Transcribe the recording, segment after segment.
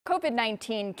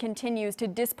COVID-19 continues to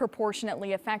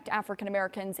disproportionately affect African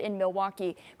Americans in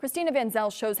Milwaukee. Christina Van Zel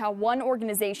shows how one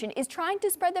organization is trying to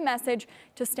spread the message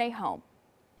to stay home.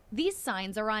 These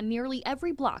signs are on nearly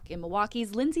every block in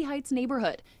Milwaukee's Lindsay Heights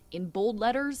neighborhood. In bold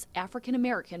letters, African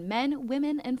American men,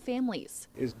 women, and families.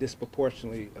 Is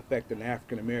disproportionately affecting the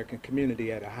African American community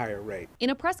at a higher rate. In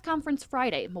a press conference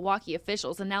Friday, Milwaukee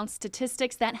officials announced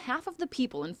statistics that half of the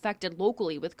people infected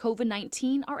locally with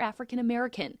COVID-19 are African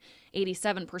American.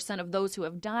 87% of those who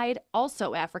have died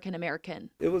also African American.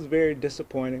 It was very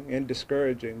disappointing and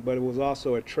discouraging, but it was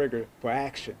also a trigger for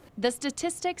action. The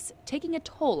statistics taking a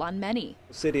toll on many.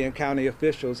 City and county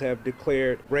officials have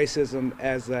declared racism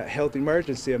as a health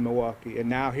emergency in Milwaukee, and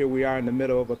now here we are in the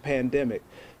middle of a pandemic.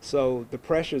 So the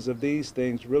pressures of these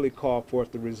things really call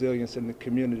forth the resilience in the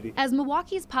community. As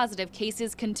Milwaukee's positive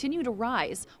cases continue to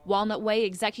rise, Walnut Way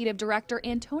Executive Director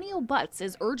Antonio Butts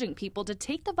is urging people to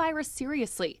take the virus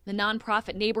seriously. The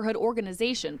nonprofit neighborhood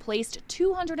organization placed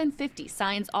 250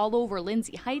 signs all over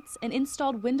Lindsay Heights and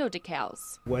installed window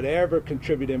decals. Whatever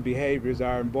contributing behaviors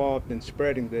are involved in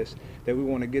spreading this, that we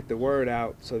want to get the word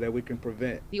out so that we can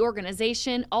prevent. The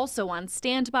organization also on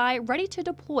standby, ready to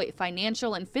deploy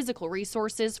financial and physical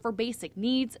resources for basic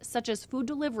needs such as food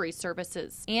delivery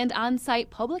services and on-site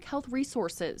public health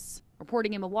resources.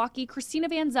 Reporting in Milwaukee, Christina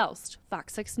Van Zelst,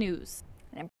 Fox 6 News.